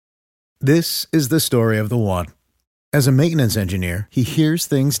This is the story of the one. As a maintenance engineer, he hears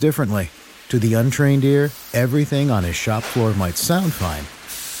things differently. To the untrained ear, everything on his shop floor might sound fine,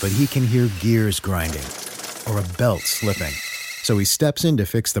 but he can hear gears grinding or a belt slipping. So he steps in to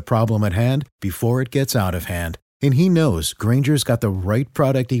fix the problem at hand before it gets out of hand. And he knows Granger's got the right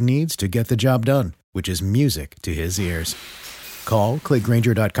product he needs to get the job done, which is music to his ears. Call, click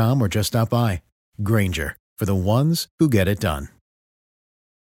Grainger.com, or just stop by. Grainger, for the ones who get it done.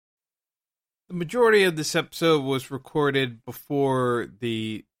 The majority of this episode was recorded before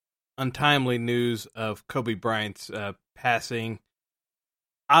the untimely news of Kobe Bryant's passing.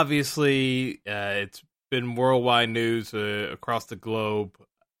 Obviously, it's been worldwide news across the globe,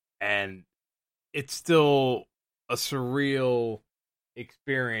 and it's still a surreal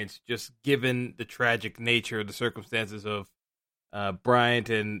experience, just given the tragic nature of the circumstances of Bryant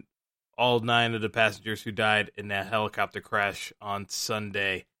and all 9 of the passengers who died in that helicopter crash on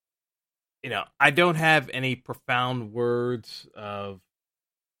Sunday. You know, I don't have any profound words of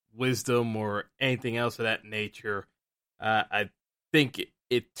wisdom or anything else of that nature. I think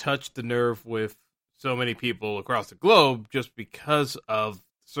it touched the nerve with so many people across the globe just because of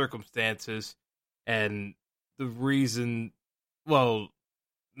circumstances and the reason, well,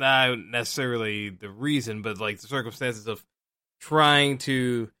 not necessarily the reason, but like the circumstances of trying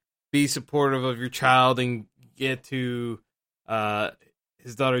to be supportive of your child and get to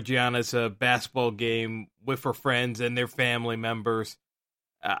his daughter Gianna's basketball game with her friends and their family members.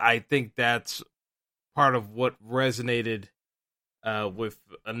 I think that's part of what resonated with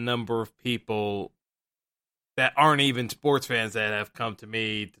a number of people that aren't even sports fans that have come to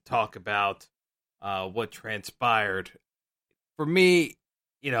me to talk about what transpired. For me,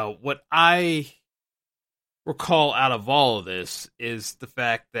 you know, what I recall out of all of this is the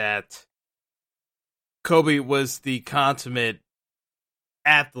fact that Kobe was the consummate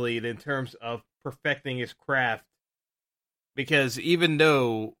athlete in terms of perfecting his craft, because even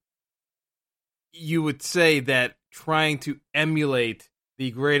though you would say that trying to emulate the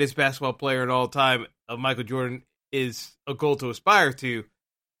greatest basketball player in all time of Michael Jordan is a goal to aspire to,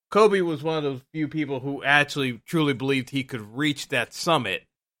 Kobe was one of those few people who actually truly believed he could reach that summit.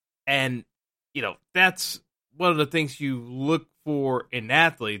 And, you know, that's one of the things you look for in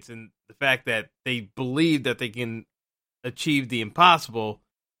athletes, and the fact that they believe that they can achieve the impossible,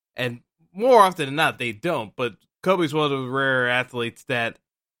 and more often than not they don't. But Kobe's one of the rare athletes that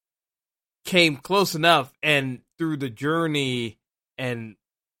came close enough, and through the journey and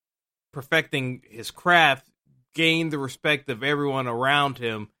perfecting his craft, gained the respect of everyone around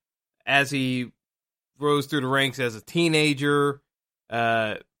him as he rose through the ranks as a teenager,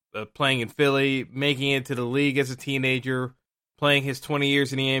 playing in Philly, making it to the league as a teenager, playing his 20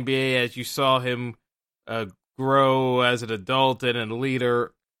 years in the NBA as you saw him grow as an adult and a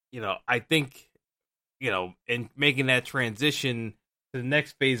leader. You know, I think, you know, and making that transition to the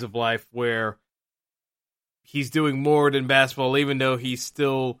next phase of life where he's doing more than basketball, even though he's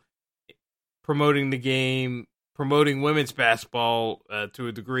still promoting the game, promoting women's basketball to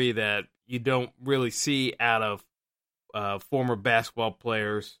a degree that you don't really see out of former basketball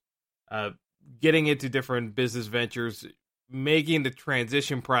players, getting into different business ventures, making the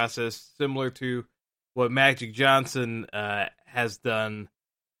transition process similar to what Magic Johnson has done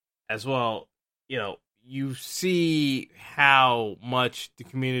as well. You know, you see how much the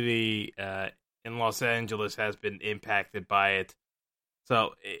community in Los Angeles has been impacted by it.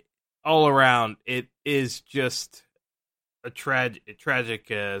 So all around, it is just a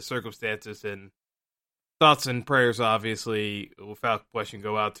tragic circumstances, and thoughts and prayers, obviously, without question,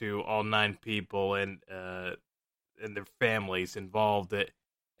 go out to all 9 people and their families involved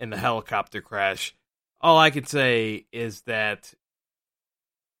in the helicopter crash. All I can say is that,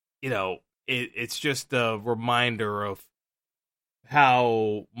 you know, it's just a reminder of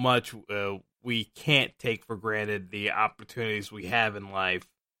how much we can't take for granted the opportunities we have in life,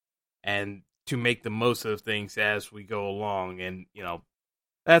 and to make the most of things as we go along. And, you know,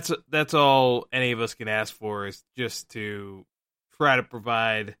 that's all any of us can ask for, is just to try to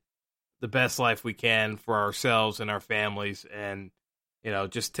provide the best life we can for ourselves and our families, and, you know,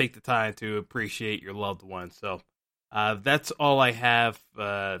 just take the time to appreciate your loved ones. So that's all I have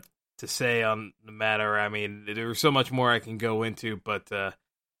to say on the matter. I mean, there's so much more I can go into, but,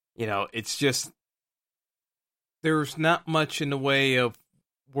 you know, it's just, there's not much in the way of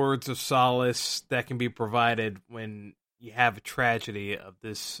words of solace that can be provided when you have a tragedy of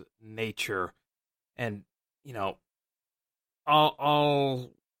this nature. And, you know, all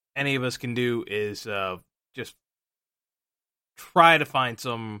any of us can do is just try to find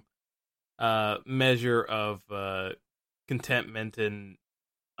some measure of contentment and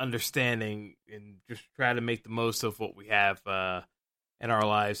understanding and just try to make the most of what we have in our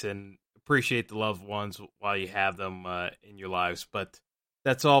lives and appreciate the loved ones while you have them in your lives. But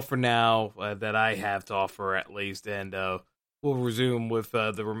that's all for now that I have to offer, at least, and we'll resume with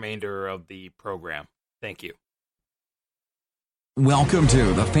the remainder of the program. Thank you. Welcome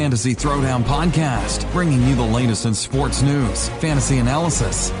to the Fantasy Throwdown Podcast, bringing you the latest in sports news, fantasy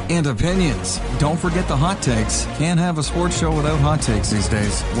analysis, and opinions. Don't forget the hot takes. Can't have a sports show without hot takes these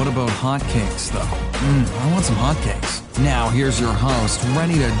days. What about hot cakes, though? I want some hot cakes. Now, here's your host,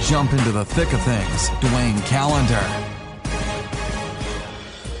 ready to jump into the thick of things, Dwayne Callender.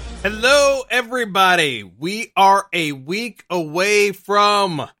 Hello, everybody. We are a week away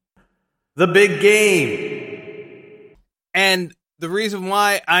from the big game. And the reason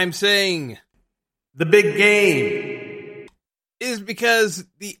why I'm saying the big game is because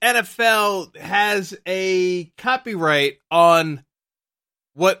the NFL has a copyright on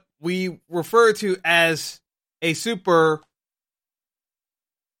what we refer to as a super,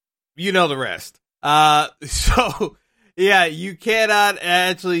 you know the rest. So, yeah, you cannot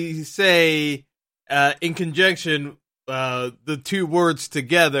actually say in conjunction the two words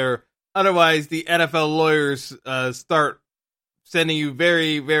together. Otherwise, the NFL lawyers start sending you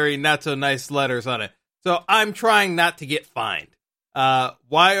very, very not so nice letters on it. So I'm trying not to get fined.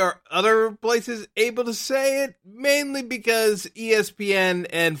 Why are other places able to say it? Mainly because ESPN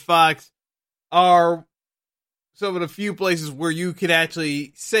and Fox are some of the few places where you can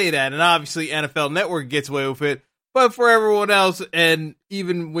actually say that. And obviously NFL Network gets away with it. But for everyone else, and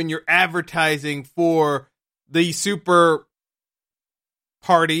even when you're advertising for the super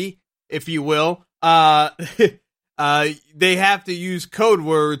party, if you will, they have to use code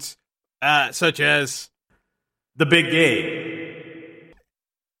words such as the big game.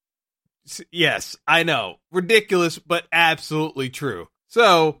 Yes, I know. Ridiculous, but absolutely true.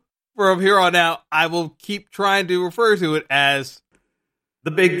 So, from here on out, I will keep trying to refer to it as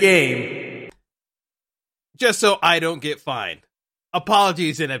the big game, just so I don't get fined.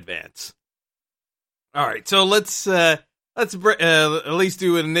 Apologies in advance. All right, so let's at least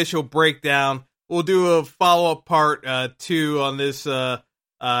do an initial breakdown. We'll do a follow-up part 2 on this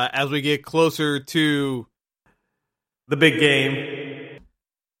as we get closer to the big game.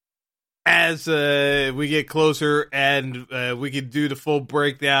 As we get closer, and we can do the full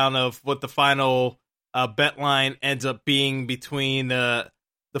breakdown of what the final bet line ends up being between the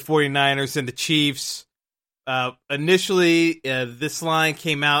 49ers and the Chiefs. Initially, this line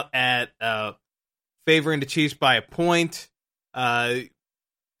came out at favoring the Chiefs by a point.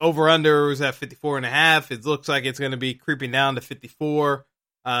 Over-under was at 54.5. It looks like it's going to be creeping down to 54.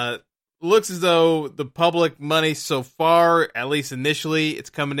 Looks as though the public money so far, at least initially, it's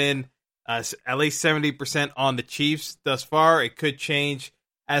coming in at least 70% on the Chiefs thus far. It could change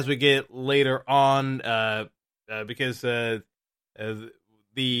as we get later on because the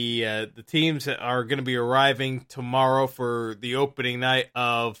teams are going to be arriving tomorrow for the opening night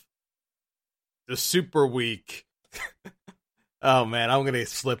of the Super Week. Oh, man, I'm going to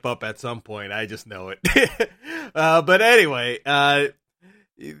slip up at some point. I just know it. But anyway,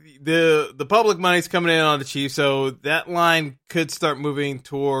 the public money's coming in on the Chiefs, so that line could start moving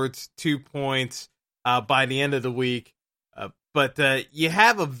towards 2 points by the end of the week. But you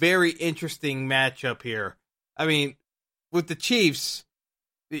have a very interesting matchup here. I mean, with the Chiefs,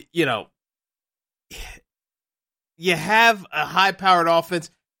 you know, you have a high-powered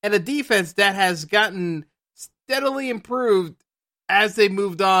offense and a defense that has gotten steadily improved as they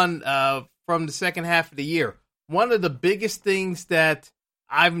moved on from the second half of the year. One of the biggest things that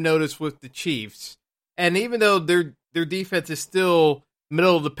I've noticed with the Chiefs, and even though their defense is still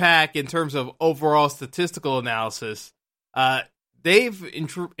middle of the pack in terms of overall statistical analysis, they've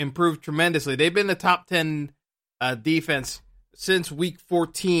improved tremendously. They've been the top 10 defense since week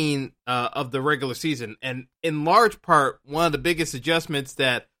 14 of the regular season. And in large part, one of the biggest adjustments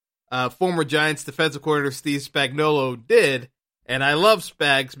that former Giants defensive coordinator Steve Spagnuolo did, and I love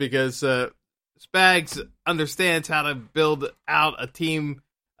Spags because Spags understands how to build out a team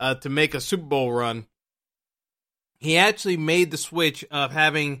to make a Super Bowl run. He actually made the switch of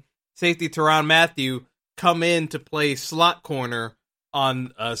having safety Tyrann Mathieu come in to play slot corner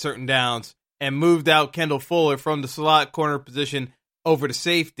on certain downs and moved out Kendall Fuller from the slot corner position over to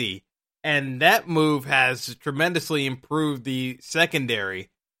safety. And that move has tremendously improved the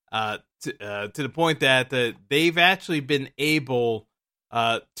secondary to the point that they've actually been able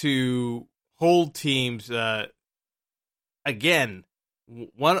to hold teams. Again,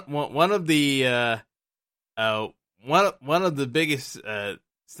 one of the biggest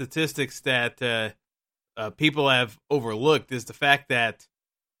statistics that people have overlooked is the fact that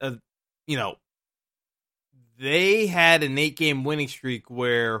you know, they had an 8-game winning streak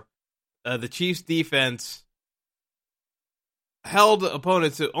where the Chiefs defense held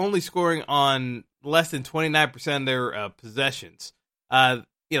opponents to only scoring on less than 29% of their possessions.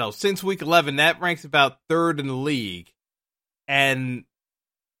 Since week 11, that ranks about third in the league. And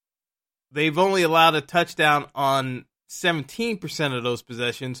they've only allowed a touchdown on 17% of those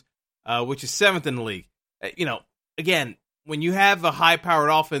possessions, which is seventh in the league. Again, when you have a high-powered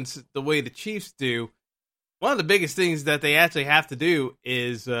offense the way the Chiefs do, one of the biggest things that they actually have to do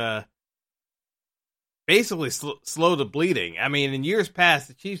is basically slow the bleeding. I mean, in years past,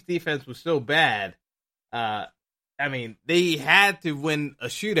 the Chiefs' defense was so bad. They had to win a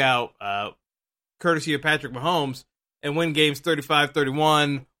shootout, courtesy of Patrick Mahomes, and win games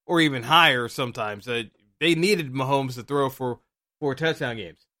 35-31 or even higher sometimes. They needed Mahomes to throw for 4 touchdown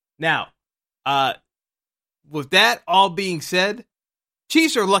games. Now, with that all being said,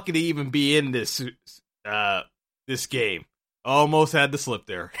 Chiefs are lucky to even be in this game. Almost had to slip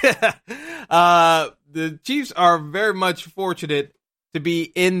there. The Chiefs are very much fortunate to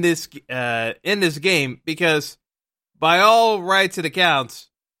be in this game because, by all rights and accounts,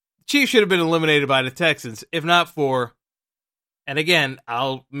 Chiefs should have been eliminated by the Texans, if not for, and again,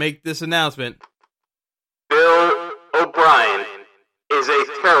 I'll make this announcement, Bill O'Brien is a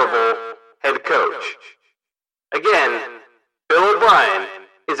terrible head coach. Again, Bill O'Brien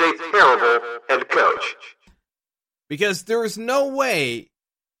is a terrible head coach. Because there is no way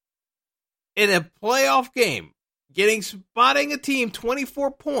in a playoff game, spotting a team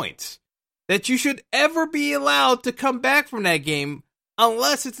 24 points, that you should ever be allowed to come back from that game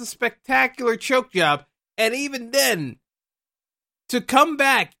unless it's a spectacular choke job. And even then, to come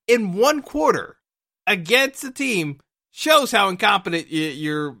back in one quarter against a team shows how incompetent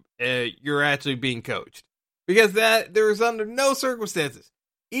you're actually being coached. Because there is under no circumstances,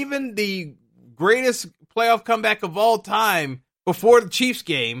 even the greatest playoff comeback of all time before the Chiefs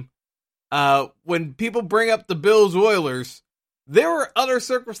game, when people bring up the Bills-Oilers, there were other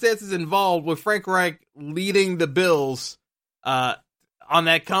circumstances involved with Frank Reich leading the Bills on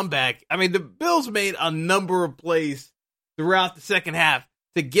that comeback. I mean, the Bills made a number of plays throughout the second half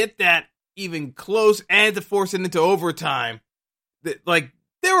to get that even close and to force it into overtime. There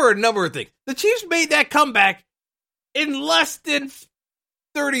were a number of things. The Chiefs made that comeback in less than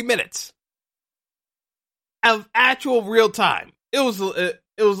 30 minutes of actual real time. It was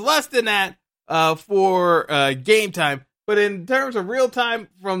less than that for game time, but in terms of real time,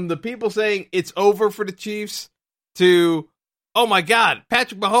 from the people saying it's over for the Chiefs to, oh my God,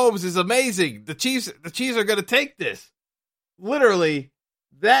 Patrick Mahomes is amazing. The Chiefs are going to take this. Literally,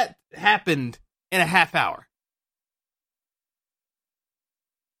 that happened in a half hour.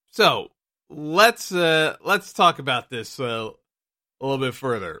 So let's talk about this a little bit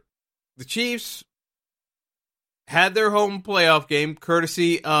further. The Chiefs had their home playoff game,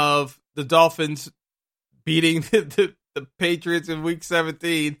 courtesy of the Dolphins beating the Patriots in Week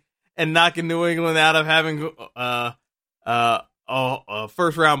 17 and knocking New England out of having a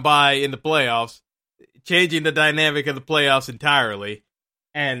first-round bye in the playoffs, changing the dynamic of the playoffs entirely.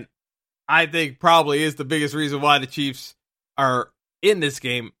 And I think probably is the biggest reason why the Chiefs are in this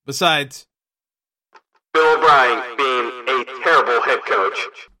game, besides Bill O'Brien being a terrible head coach.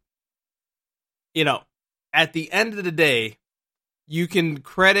 At the end of the day, you can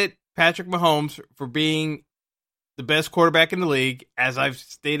credit Patrick Mahomes for being the best quarterback in the league. As I've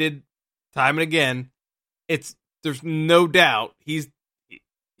stated time and again, there's no doubt he's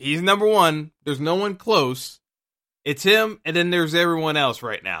number one. There's no one close. It's him, and then there's everyone else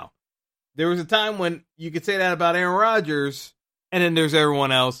right now. There was a time when you could say that about Aaron Rodgers, and then there's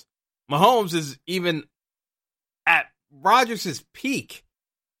everyone else. Mahomes is even at Rodgers' peak.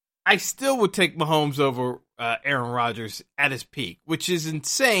 I still would take Mahomes over Aaron Rodgers at his peak, which is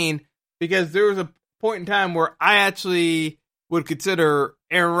insane because there was a point in time where I actually would consider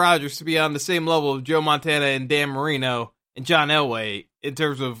Aaron Rodgers to be on the same level of Joe Montana and Dan Marino and John Elway in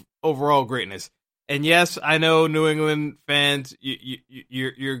terms of overall greatness. And yes, I know New England fans,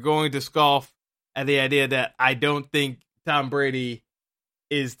 you're going to scoff at the idea that I don't think Tom Brady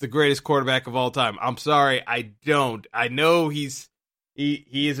is the greatest quarterback of all time. I'm sorry, I don't. I know he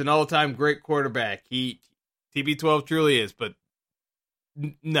is an all-time great quarterback. TB12 truly is, but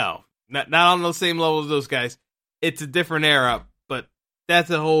no, not on the same level as those guys. It's a different era, but that's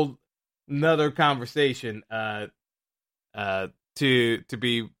a whole another conversation. To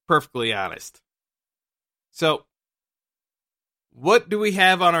be perfectly honest. So, what do we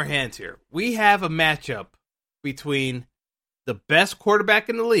have on our hands here? We have a matchup between the best quarterback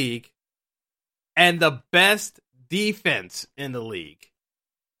in the league and the best defense in the league.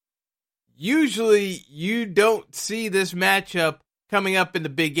 usually you don't see this matchup coming up in the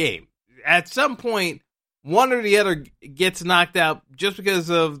big game. At some point, one or the other gets knocked out just because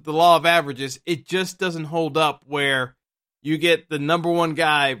of the law of averages. It just doesn't hold up where you get the number one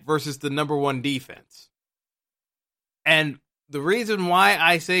guy versus the number one defense. And the reason why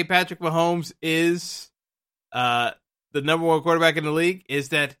I say Patrick Mahomes is the number one quarterback in the league is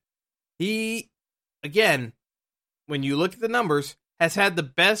that he, again, when you look at the numbers, has had the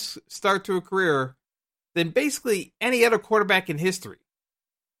best start to a career than basically any other quarterback in history.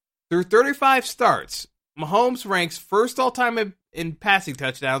 Through 35 starts, Mahomes ranks first all-time in passing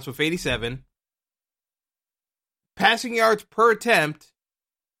touchdowns with 87, passing yards per attempt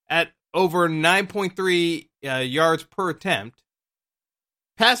at over 9.3 yards per attempt,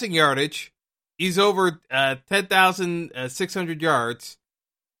 passing yardage, he's over 10,600 yards,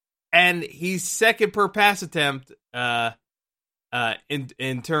 and he's second per pass attempt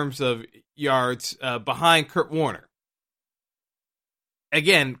in terms of yards behind Kurt Warner.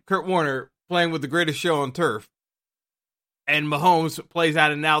 Again, Kurt Warner playing with the greatest show on turf, and Mahomes plays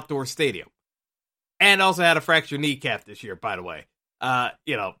out in an outdoor stadium, and also had a fractured kneecap this year, by the way.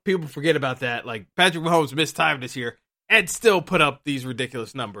 People forget about that. Like, Patrick Mahomes missed time this year and still put up these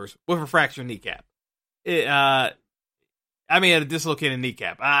ridiculous numbers with a fractured kneecap. Had a dislocated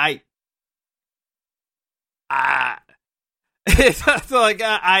kneecap. It's like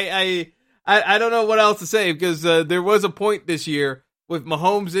I don't know what else to say, because there was a point this year with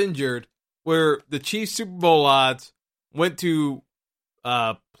Mahomes injured where the Chiefs Super Bowl odds went to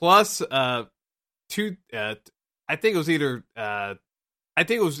plus 2.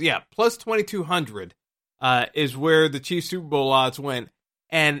 Plus 2,200 is where the Chiefs Super Bowl odds went,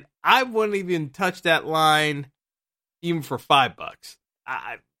 and I wouldn't even touch that line even for $5.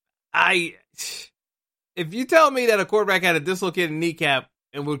 If you tell me that a quarterback had a dislocated kneecap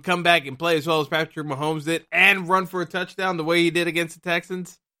and would come back and play as well as Patrick Mahomes did and run for a touchdown the way he did against the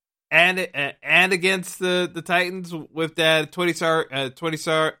Texans and against the Titans with that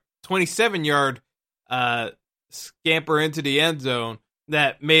 27-yard scamper into the end zone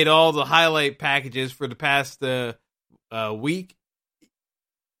that made all the highlight packages for the past week,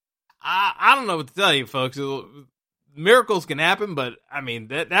 I don't know what to tell you, folks. Miracles can happen, but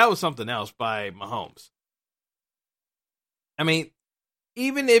that was something else by Mahomes.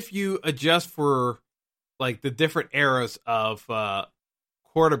 Even if you adjust for like the different eras of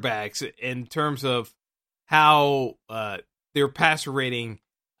quarterbacks in terms of how their passer rating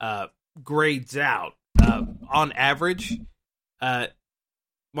grades out on average,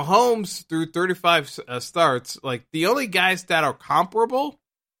 Mahomes through 35 starts, like the only guys that are comparable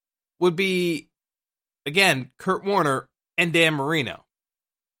would be, again, Kurt Warner and Dan Marino.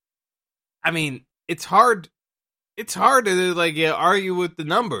 It's hard to argue with the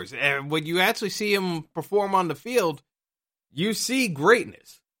numbers. And when you actually see him perform on the field, you see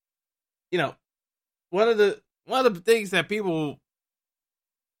greatness. One of the things that people,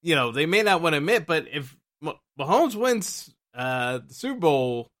 they may not want to admit, but if Mahomes wins the Super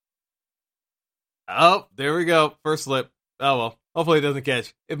Bowl, oh, there we go, first slip. Oh well, hopefully it doesn't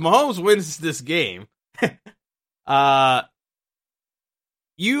catch. If Mahomes wins this game,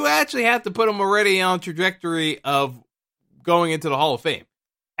 you actually have to put him already on trajectory of going into the Hall of Fame.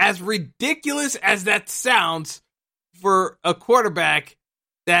 As ridiculous as that sounds for a quarterback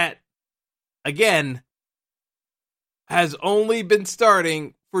that, again, has only been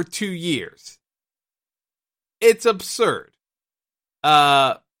starting for 2 years. It's absurd.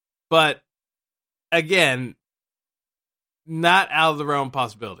 But, again, not out of the realm of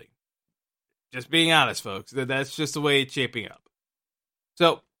possibility. Just being honest, folks. That's just the way it's shaping up.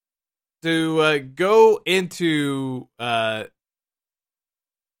 So, to go into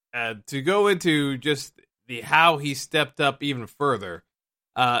just the how he stepped up even further.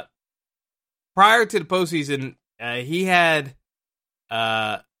 Prior to the postseason, he had,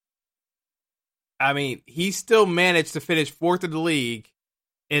 he still managed to finish fourth in the league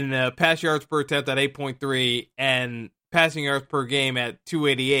in pass yards per attempt at 8.3 and passing yards per game at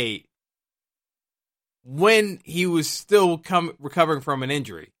 288 when he was still recovering from an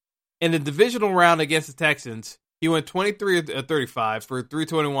injury. In the divisional round against the Texans, he went 23 of 35 for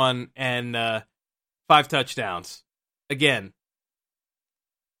 321 and 5 touchdowns. Again,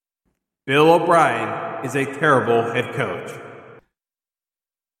 Bill O'Brien is a terrible head coach.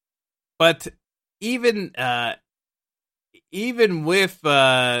 But even with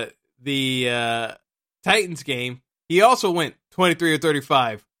the Titans game, he also went 23 of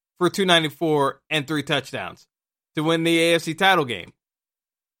 35 for 294 and 3 touchdowns to win the AFC title game,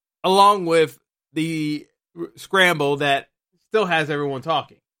 along with the scramble that still has everyone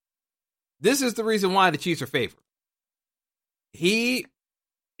talking. This is the reason why the Chiefs are favored. He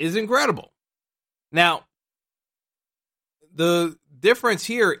is incredible. Now, the difference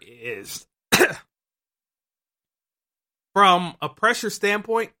here is from a pressure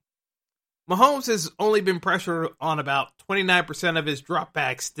standpoint, Mahomes has only been pressured on about 29% of his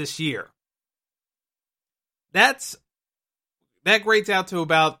dropbacks this year. That grades out to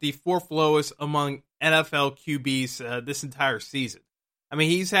about the fourth lowest among NFL QBs this entire season. I mean,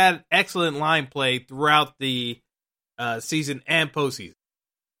 he's had excellent line play throughout the season and postseason.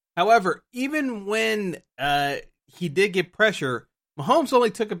 However, even when he did get pressure, Mahomes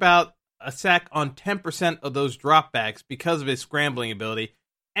only took about a sack on 10% of those dropbacks because of his scrambling ability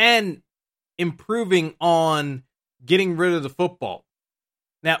and improving on getting rid of the football.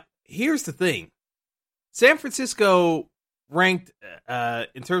 Now, here's the thing. San Francisco ranked,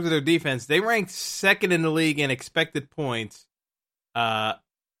 in terms of their defense, they ranked second in the league in expected points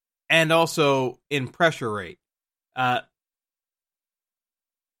and also in pressure rate.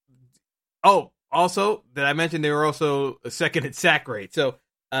 Also, did I mention they were also second in sack rate? So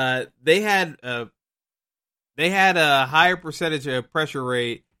they had a higher percentage of pressure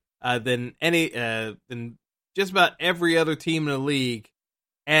rate than just about every other team in the league,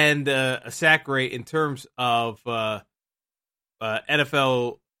 and a sack rate in terms of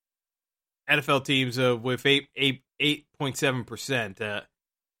NFL teams with 8.7%.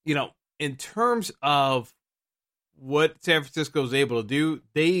 In terms of what San Francisco is able to do,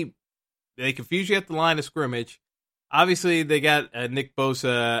 they confuse you at the line of scrimmage. Obviously, they got Nick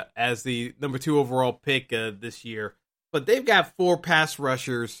Bosa as the number 2 overall pick this year, but they've got 4 pass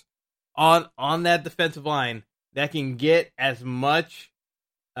rushers on that defensive line that can get as much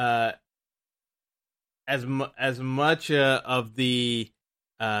of the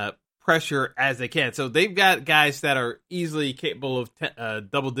pressure as they can. So they've got guys that are easily capable of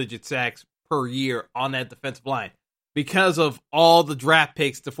double-digit sacks per year on that defensive line because of all the draft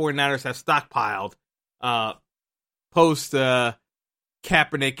picks the 49ers have stockpiled post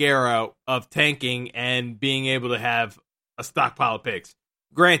Kaepernick era of tanking and being able to have a stockpile of picks.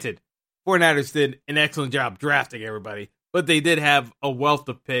 Granted, 49ers did an excellent job drafting everybody, but they did have a wealth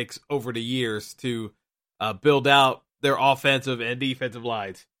of picks over the years to build out their offensive and defensive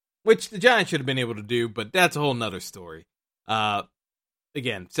lines, which the Giants should have been able to do, but that's a whole nother story.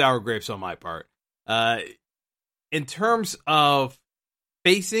 Again, sour grapes on my part. In terms of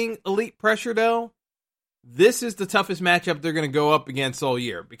facing elite pressure, though, this is the toughest matchup they're going to go up against all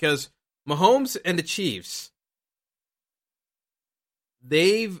year because Mahomes and the Chiefs,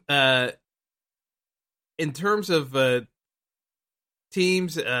 they've, in terms of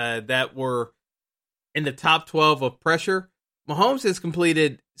teams that were in the top 12 of pressure, Mahomes has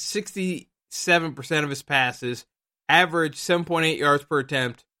completed 67% of his passes, averaged 7.8 yards per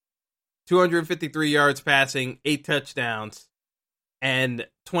attempt, 253 yards passing, 8 touchdowns, and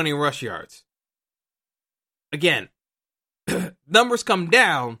 20 rush yards. Again, numbers come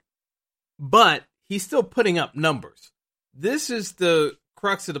down, but he's still putting up numbers. This is the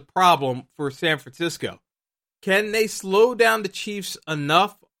crux of the problem for San Francisco. Can they slow down the Chiefs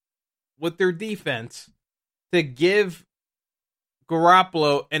enough with their defense to give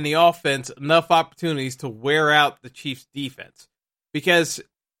Garoppolo and the offense enough opportunities to wear out the Chiefs' defense? Because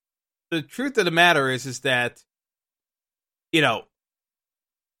the truth of the matter is that, the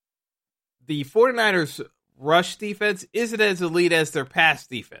 49ers' rush defense isn't as elite as their pass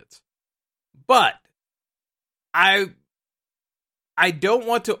defense. But I don't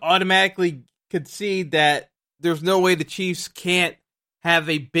want to automatically concede that there's no way the Chiefs can't have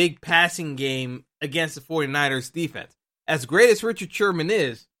a big passing game against the 49ers defense. As great as Richard Sherman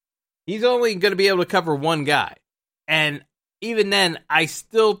is, he's only going to be able to cover one guy. And even then, I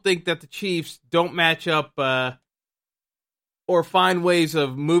still think that the Chiefs don't match up or find ways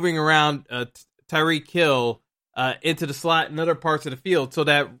of moving around Tyreek Hill into the slot and other parts of the field so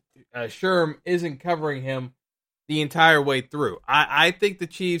that Sherm isn't covering him the entire way through. I think the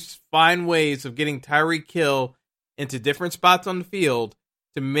Chiefs find ways of getting Tyreek Hill into different spots on the field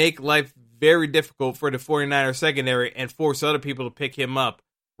to make life very difficult for the 49ers secondary and force other people to pick him up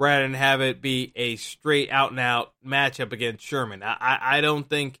rather than have it be a straight out-and-out matchup against Sherman. I don't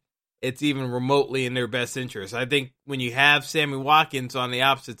think it's even remotely in their best interest. I think when you have Sammy Watkins on the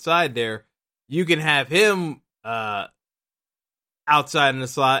opposite side there, you can have him outside in the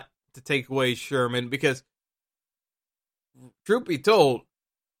slot to take away Sherman because, truth be told,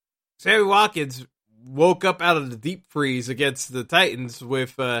 Sammy Watkins woke up out of the deep freeze against the Titans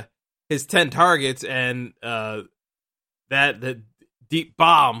with his 10 targets and the deep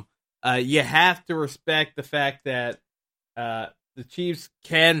bomb. You have to respect the fact that the Chiefs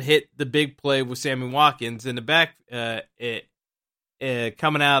can hit the big play with Sammy Watkins in the back, coming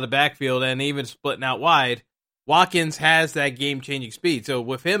out of the backfield and even splitting out wide. Watkins has that game-changing speed. So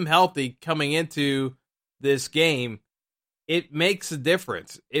with him healthy coming into this game, it makes a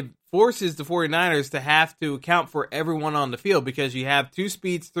difference. It forces the 49ers to have to account for everyone on the field because you have two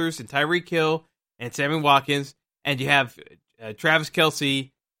speedsters in Tyreek Hill and Sammy Watkins, and you have Travis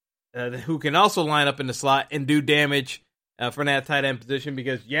Kelce, who can also line up in the slot and do damage from that tight end position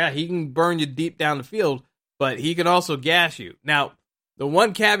because, he can burn you deep down the field, but he can also gas you. Now, the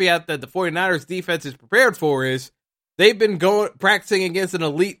one caveat that the 49ers defense is prepared for is they've been practicing against an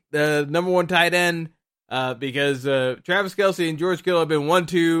elite number one tight end because Travis Kelce and George Kittle have been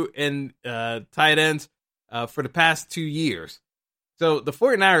 1-2 in tight ends for the past 2 years. So the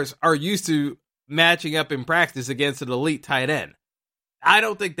 49ers are used to matching up in practice against an elite tight end. I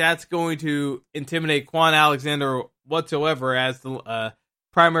don't think that's going to intimidate Quan Alexander whatsoever as the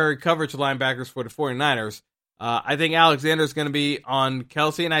primary coverage linebackers for the 49ers. I think Alexander's going to be on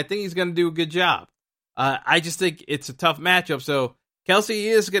Kelce, and I think he's going to do a good job. I just think it's a tough matchup, so Kelce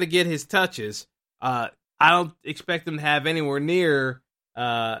is going to get his touches. I don't expect him to have anywhere near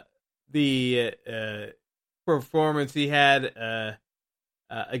the performance he had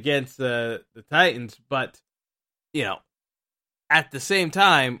against the Titans, but, at the same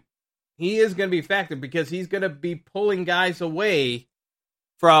time, he is going to be a factor because he's going to be pulling guys away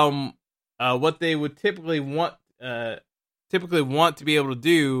from what they would typically want to be able to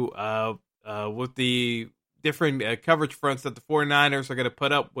do with the different coverage fronts that the 49ers are going to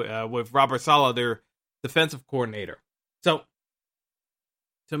put up with Robert Saleh, their defensive coordinator. So,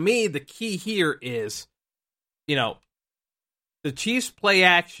 to me, the key here is, the Chiefs play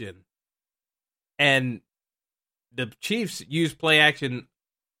action, and the Chiefs use play action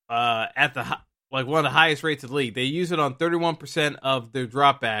at one of the highest rates of the league. They use it on 31% of their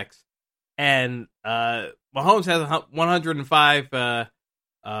dropbacks, and Mahomes has a 105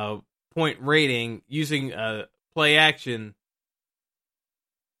 point rating using play action.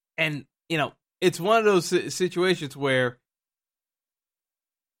 And, it's one of those situations where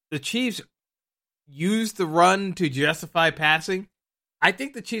the Chiefs use the run to justify passing. I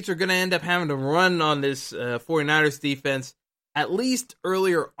think the Chiefs are going to end up having to run on this 49ers defense at least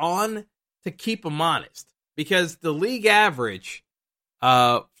earlier on to keep them honest. Because the league average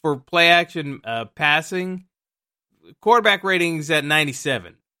for play-action passing, quarterback rating is at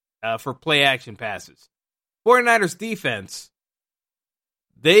 97 for play-action passes. 49ers defense,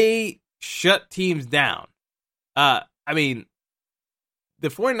 they shut teams down. The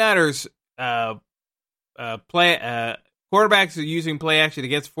 49ers quarterbacks are using play action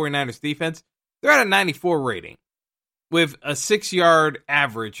against 49ers defense. They're at a 94 rating with a 6-yard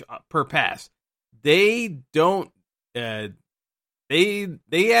average per pass. They don't. They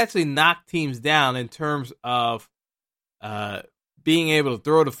actually knock teams down in terms of being able to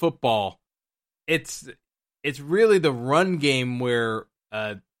throw the football. It's really the run game where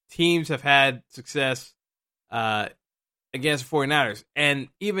teams have had success against the 49ers. And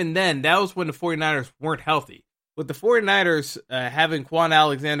even then, that was when the 49ers weren't healthy. With the 49ers having Quan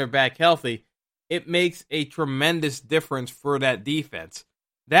Alexander back healthy, it makes a tremendous difference for that defense.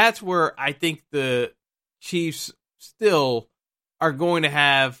 That's where I think the Chiefs still are going to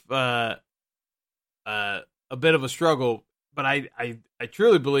have a bit of a struggle. But I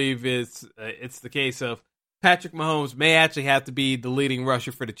truly believe it's the case of Patrick Mahomes may actually have to be the leading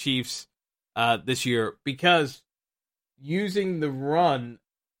rusher for the Chiefs this year, because using the run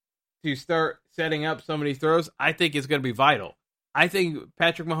to start setting up some of these throws, I think is going to be vital. I think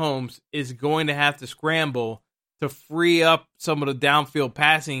Patrick Mahomes is going to have to scramble to free up some of the downfield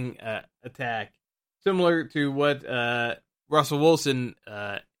passing attack, similar to what Russell Wilson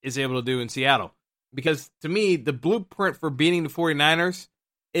is able to do in Seattle. Because to me, the blueprint for beating the 49ers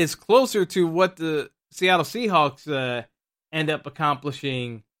is closer to what the Seattle Seahawks end up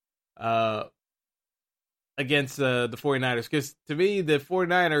accomplishing against the 49ers. Because to me, the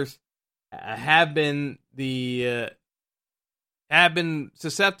 49ers have been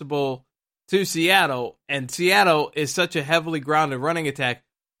susceptible to Seattle, and Seattle is such a heavily grounded running attack.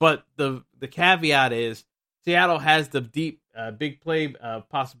 But the caveat is Seattle has the deep big play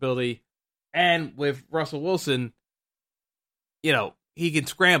possibility, and with Russell Wilson, he can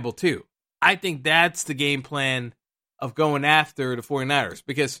scramble too. I think that's the game plan of going after the 49ers,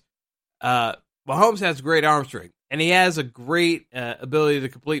 because Mahomes has great arm strength, and he has a great ability to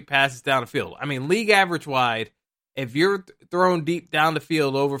complete passes down the field. I mean, league average wide, if you're thrown deep down the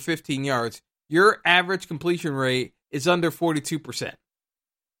field over 15 yards, your average completion rate is under 42%.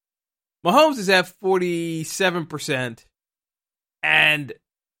 Mahomes is at 47%, And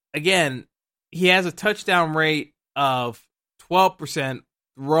again, he has a touchdown rate of 12%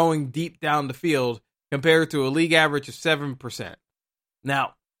 throwing deep down the field compared to a league average of 7%.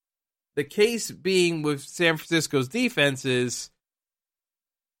 Now, the case being with San Francisco's defense is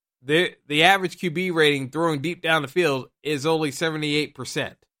the average QB rating throwing deep down the field is only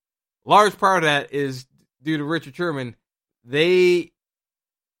 78%. Large part of that is due to Richard Sherman. He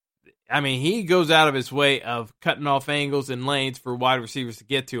goes out of his way of cutting off angles and lanes for wide receivers to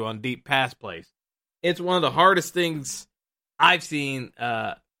get to on deep pass plays. It's one of the hardest things I've seen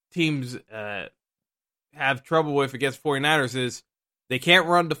teams have trouble with against 49ers is they can't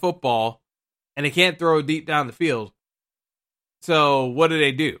run the football and they can't throw deep down the field. So what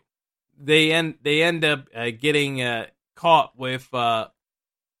do? They end up getting caught with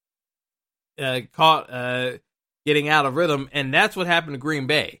getting out of rhythm, and that's what happened to Green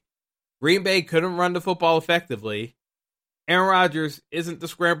Bay. Green Bay couldn't run the football effectively. Aaron Rodgers isn't the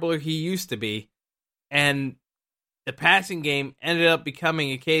scrambler he used to be, and the passing game ended up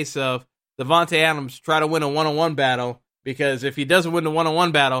becoming a case of Devontae Adams try to win a one-on-one battle, because if he doesn't win the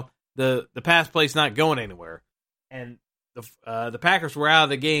one-on-one battle, the pass play's not going anywhere. And the Packers were out of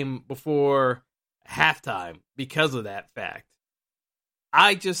the game before halftime because of that fact.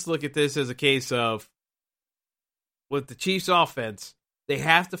 I just look at this as a case of, with the Chiefs offense, they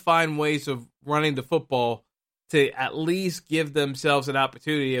have to find ways of running the football to at least give themselves an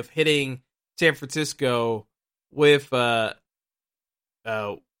opportunity of hitting San Francisco with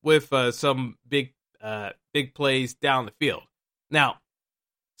some big plays down the field. Now,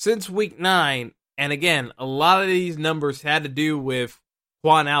 since week 9, and again, a lot of these numbers had to do with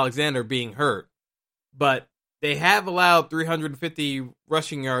Quan Alexander being hurt, but they have allowed 350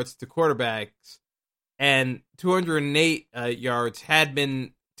 rushing yards to quarterbacks, and 208 yards had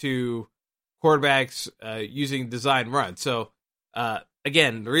been to quarterbacks using design runs. So,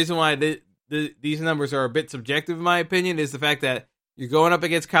 again, the reason why these numbers are a bit subjective, in my opinion, is the fact that you're going up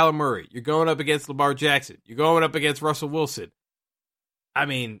against Kyler Murray, you're going up against Lamar Jackson, you're going up against Russell Wilson. I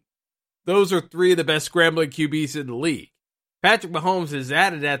mean, those are three of the best scrambling QBs in the league. Patrick Mahomes has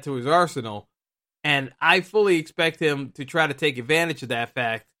added that to his arsenal, and I fully expect him to try to take advantage of that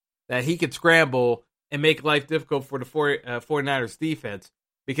fact that he could scramble and make life difficult for the 49ers defense,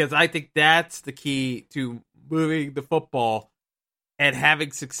 because I think that's the key to moving the football and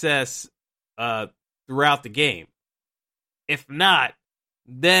having success throughout the game. If not,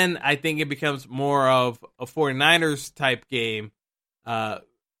 then I think it becomes more of a 49ers type game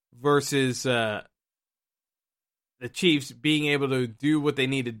versus the Chiefs being able to do what they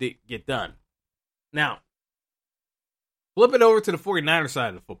need to get done. Now, flip it over to the 49ers side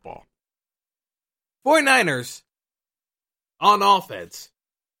of the football. 49ers on offense,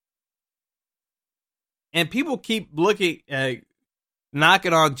 and people keep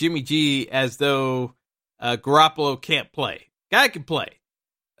knocking on Jimmy G as though Garoppolo can't play. Guy can play.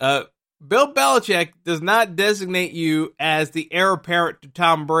 Bill Belichick does not designate you as the heir apparent to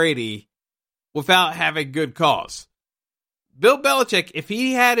Tom Brady without having good cause. Bill Belichick, if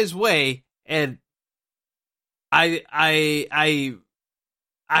he had his way, and I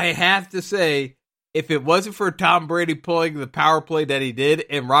have to say, if it wasn't for Tom Brady pulling the power play that he did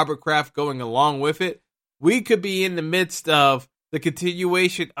and Robert Kraft going along with it, we could be in the midst of the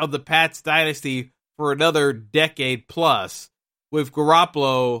continuation of the Pats dynasty for another decade plus, with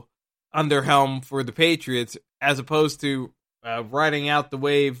Garoppolo under helm for the Patriots, as opposed to riding out the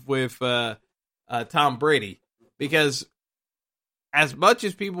wave with Tom Brady. Because as much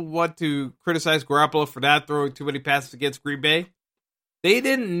as people want to criticize Garoppolo for not throwing too many passes against Green Bay, they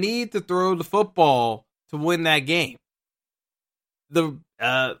didn't need to throw the football to win that game. The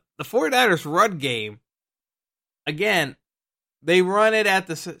 49ers run game, again, they run it at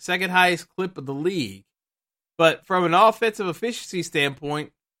the second highest clip of the league. But from an offensive efficiency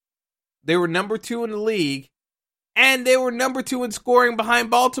standpoint, they were number 2 in the league, and they were number 2 in scoring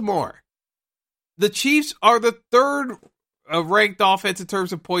behind Baltimore. The Chiefs are the third ranked offense in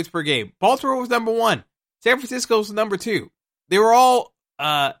terms of points per game. Baltimore was number 1. San Francisco was number 2. They were all,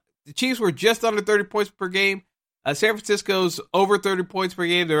 the Chiefs were just under 30 points per game. San Francisco's over 30 points per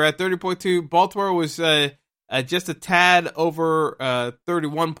game. They were at 30.2. Baltimore was just a tad over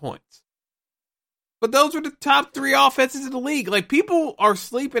 31 points. But those are the top 3 offenses in the league. Like, people are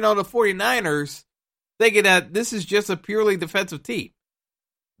sleeping on the 49ers, thinking that this is just a purely defensive team.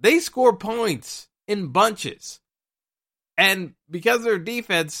 They score points in bunches. And because of their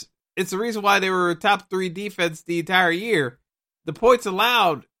defense, it's the reason why they were a top 3 defense the entire year. The points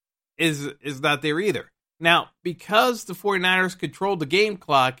allowed is not there either. Now, because the 49ers control the game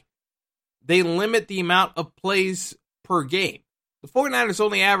clock, they limit the amount of plays per game. the 49ers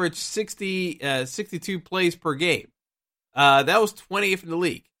only averaged 62 plays per game. That was 20th in the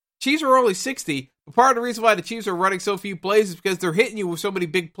league. Chiefs are only 60, but part of the reason why the Chiefs are running so few plays is because they're hitting you with so many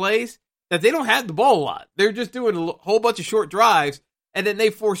big plays that they don't have the ball a lot. They're just doing a whole bunch of short drives, and then they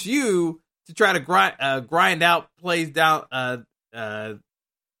force you to try to grind out plays down to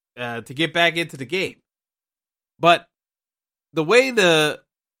get back into the game. But the way the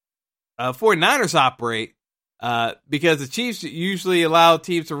 49ers operate, because the Chiefs usually allow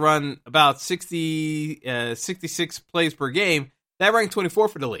teams to run about 66 plays per game, that ranked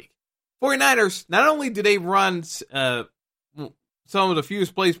 24th in the league. 49ers, not only do they run some of the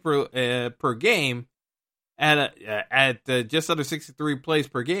fewest plays per game at just under 63 plays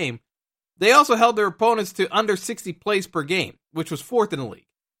per game, they also held their opponents to under 60 plays per game, which was 4th in the league.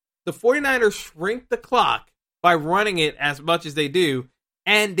 The 49ers shrink the clock by running it as much as they do,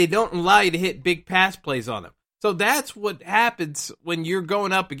 and they don't allow you to hit big pass plays on them. So that's what happens when you're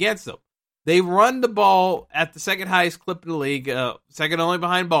going up against them. They run the ball at the second highest clip in the league, second only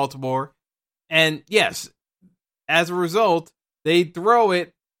behind Baltimore. And yes, as a result, they throw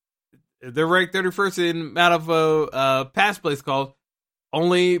it. They're ranked 31st in amount of pass plays called.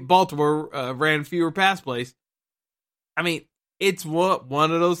 Only Baltimore ran fewer pass plays. I mean, it's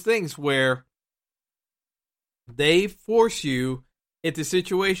one of those things where they force you into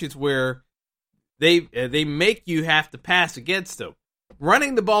situations where they make you have to pass against them.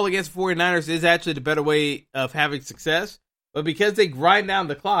 Running the ball against 49ers is actually the better way of having success, but because they grind down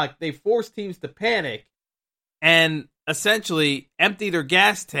the clock, they force teams to panic and essentially empty their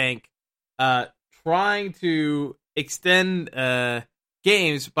gas tank, trying to extend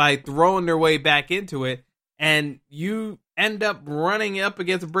games by throwing their way back into it, and you end up running up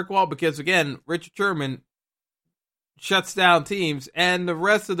against a brick wall because, again, Richard Sherman shuts down teams, and the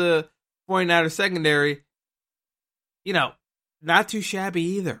rest of the 49ers secondary, not too shabby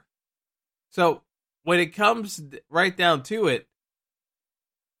either. So when it comes right down to it,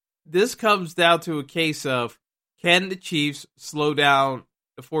 this comes down to a case of, can the Chiefs slow down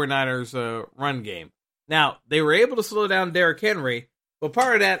the 49ers run game? Now, they were able to slow down Derrick Henry, but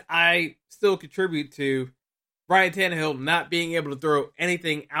part of that I still contribute to Ryan Tannehill not being able to throw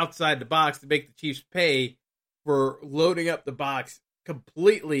anything outside the box to make the Chiefs pay for loading up the box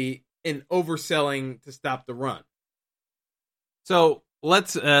completely and overselling to stop the run. So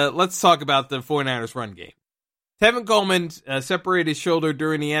let's talk about the 49ers run game. Tevin Coleman separated his shoulder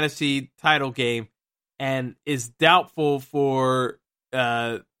during the NFC title game and is doubtful for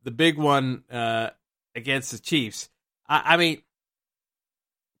the big one against the Chiefs. I mean,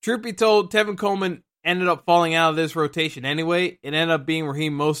 truth be told, Tevin Coleman ended up falling out of this rotation anyway. It ended up being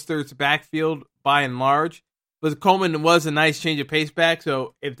Raheem Mostert's backfield by and large. But Coleman was a nice change of pace back,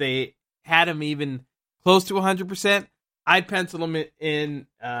 so if they had him even close to 100%, I'd pencil him in,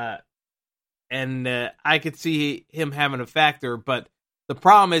 and I could see him having a factor. But the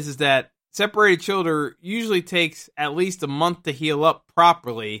problem is that separated shoulder usually takes at least a month to heal up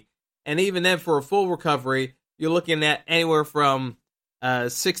properly, and even then, for a full recovery, you're looking at anywhere from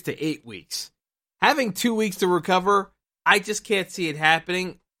 6 to 8 weeks. Having 2 weeks to recover, I just can't see it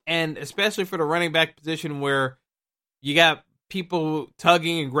happening. And especially for the running back position where you got people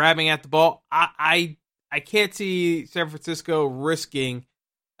tugging and grabbing at the ball, I can't see San Francisco risking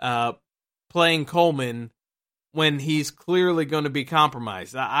playing Coleman when he's clearly going to be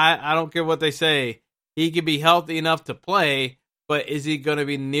compromised. I don't care what they say. He could be healthy enough to play, but is he going to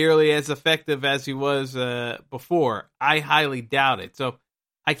be nearly as effective as he was before? I highly doubt it. So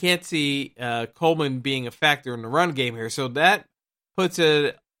I can't see Coleman being a factor in the run game here. So that puts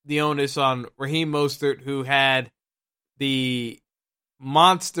the onus on Raheem Mostert, who had the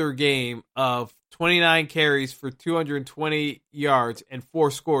monster game of 29 carries for 220 yards and 4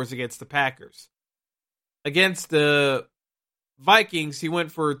 scores against the Packers. Against the Vikings, he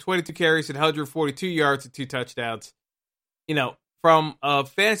went for 22 carries and 142 yards and 2 touchdowns. From a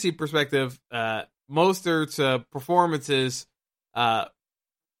fantasy perspective, Mostert's performances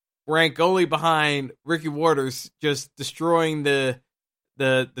rank only behind Ricky Waters just destroying the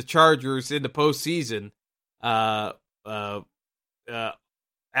Chargers in the postseason as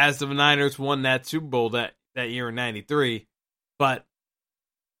the Niners won that Super Bowl that year in '93. But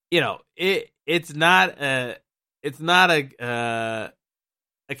it's not a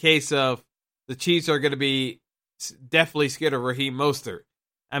case of the Chiefs are going to be definitely scared of Raheem Mostert.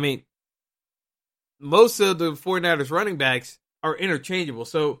 I mean, most of the 49ers running backs are interchangeable,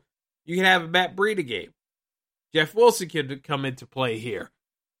 so you can have a Matt Breida game. Jeff Wilson could come into play here.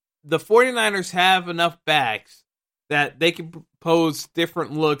 The 49ers have enough backs that they can pose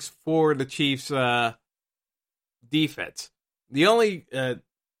different looks for the Chiefs' defense. The only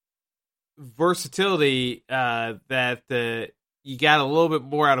versatility that you got a little bit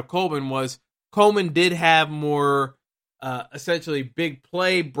more out of Coleman was Coleman did have more essentially big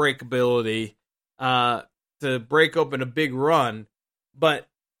play breakability to break open a big run, but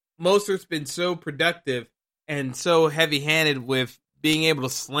Mostert's been so productive and so heavy-handed with being able to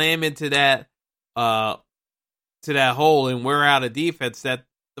slam into that hole and wear out a defense that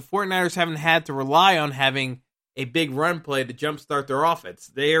the 49ers haven't had to rely on having a big run play to jumpstart their offense.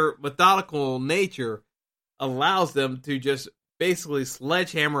 Their methodical nature allows them to just basically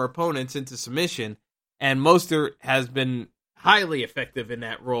sledgehammer opponents into submission, and Mostert has been highly effective in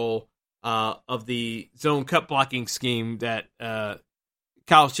that role of the zone cut blocking scheme that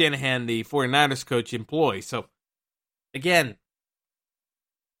Kyle Shanahan, the 49ers coach, employs. So, again,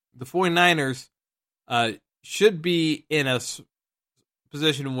 the 49ers should be in a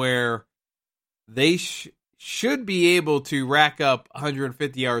position where they should be able to rack up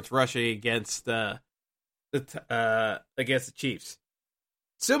 150 yards rushing against the Chiefs.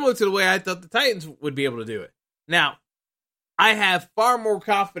 Similar to the way I thought the Titans would be able to do it. Now, I have far more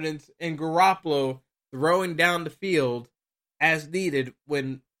confidence in Garoppolo throwing down the field as needed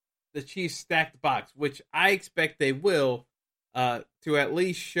when the Chiefs stack the box, which I expect they will, to at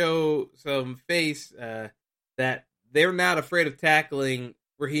least show some face that they're not afraid of tackling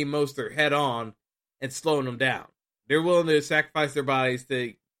Raheem Mostert head on and slowing them down. They're willing to sacrifice their bodies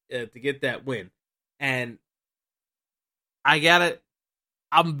to get that win. And I'm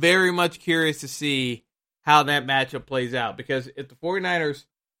very much curious to see how that matchup plays out, because if the 49ers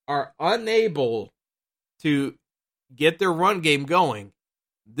are unable to get their run game going,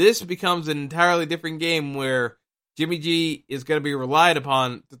 this becomes an entirely different game where Jimmy G is going to be relied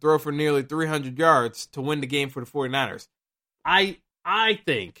upon to throw for nearly 300 yards to win the game for the 49ers. I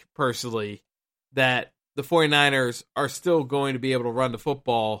think, personally, that the 49ers are still going to be able to run the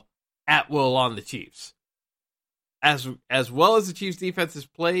football at will on the Chiefs. As well as the Chiefs defense has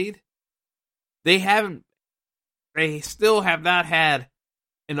played, they still have not had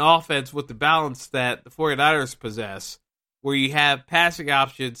an offense with the balance that the 49ers possess, where you have passing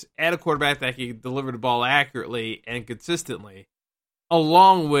options and a quarterback that can deliver the ball accurately and consistently,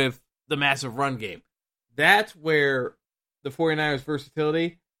 along with the massive run game. That's where the 49ers'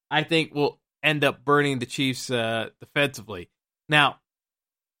 versatility, I think, will end up burning the Chiefs defensively. Now,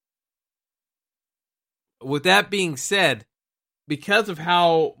 with that being said, because of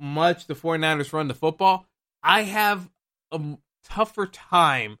how much the 49ers run the football, I have a tougher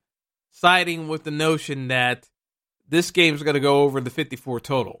time siding with the notion that this game's going to go over the 54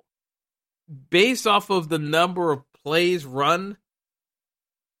 total. Based off of the number of plays run,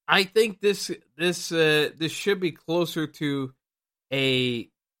 I think this should be closer to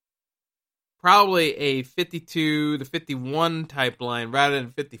probably a 52 to 51 type line rather than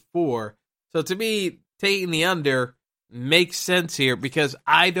 54. So to me, taking the under makes sense here, because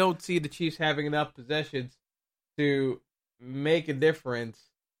I don't see the Chiefs having enough possessions to make a difference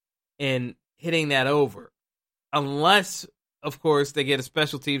in hitting that over. Unless, of course, they get a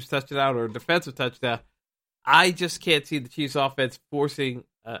special teams touchdown or a defensive touchdown. I just can't see the Chiefs offense forcing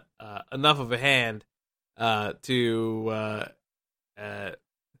enough of a hand to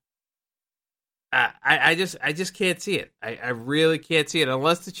I just can't see it. I really can't see it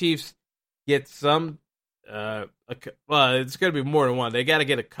unless the Chiefs get some. It's going to be more than one. They got to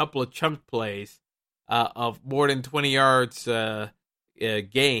get a couple of chunk plays of more than 20 yards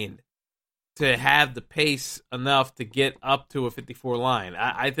gained to have the pace enough to get up to a 54 line.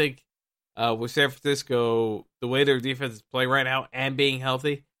 I think with San Francisco, the way their defense is playing right now and being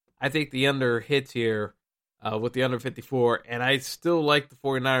healthy, I think the under hits here with the under 54, and I still like the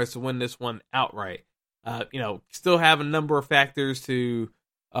 49ers to win this one outright. Still have a number of factors to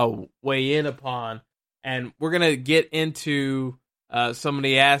weigh in upon, and we're going to get into some of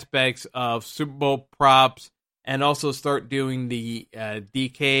the aspects of Super Bowl props and also start doing the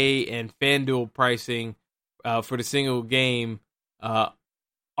DK and FanDuel pricing for the single game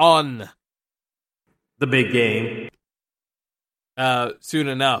on the big game soon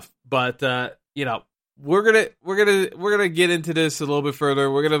enough. But we're gonna get into this a little bit further.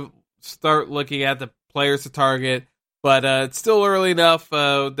 We're gonna start looking at the players to target, but it's still early enough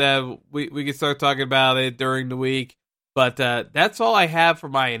that we can start talking about it during the week. But that's all I have for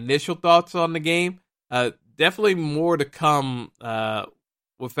my initial thoughts on the game. Definitely more to come,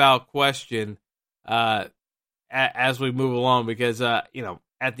 without question, as we move along. Because at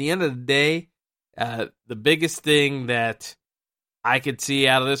the end of the day, the biggest thing that I could see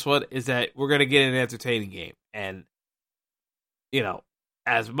out of this one is that we're going to get an entertaining game. And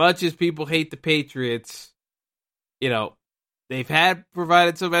as much as people hate the Patriots, they've had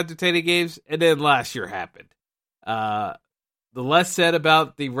provided some entertaining games, and then last year happened. The less said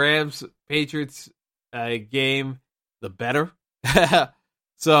about the Rams-Patriots game, the better.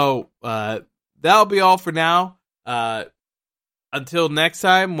 So that'll be all for now. Until next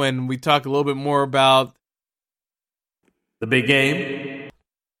time, when we talk a little bit more about the big game,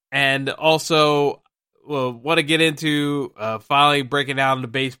 and also want to get into finally breaking down the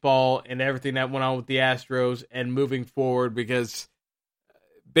baseball and everything that went on with the Astros and moving forward, because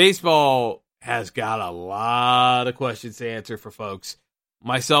baseball has got a lot of questions to answer for folks,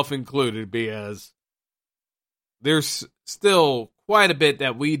 myself included, because there's still quite a bit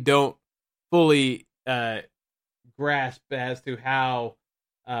that we don't fully grasp as to how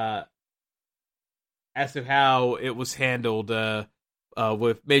it was handled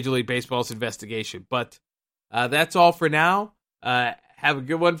with Major League Baseball's investigation. But that's all for now. Have a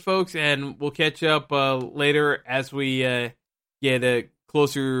good one, folks, and we'll catch up later as we get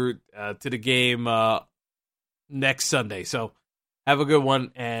closer to the game next Sunday. So have a good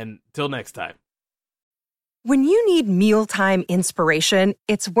one, and till next time. When you need mealtime inspiration,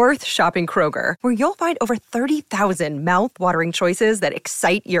 it's worth shopping Kroger, where you'll find over 30,000 mouth-watering choices that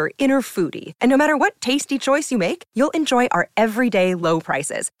excite your inner foodie. And no matter what tasty choice you make, you'll enjoy our everyday low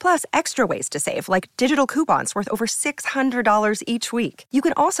prices, plus extra ways to save, like digital coupons worth over $600 each week. You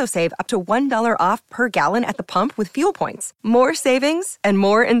can also save up to $1 off per gallon at the pump with fuel points. More savings and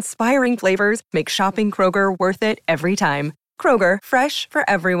more inspiring flavors make shopping Kroger worth it every time. Kroger, fresh for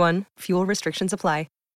everyone. Fuel restrictions apply.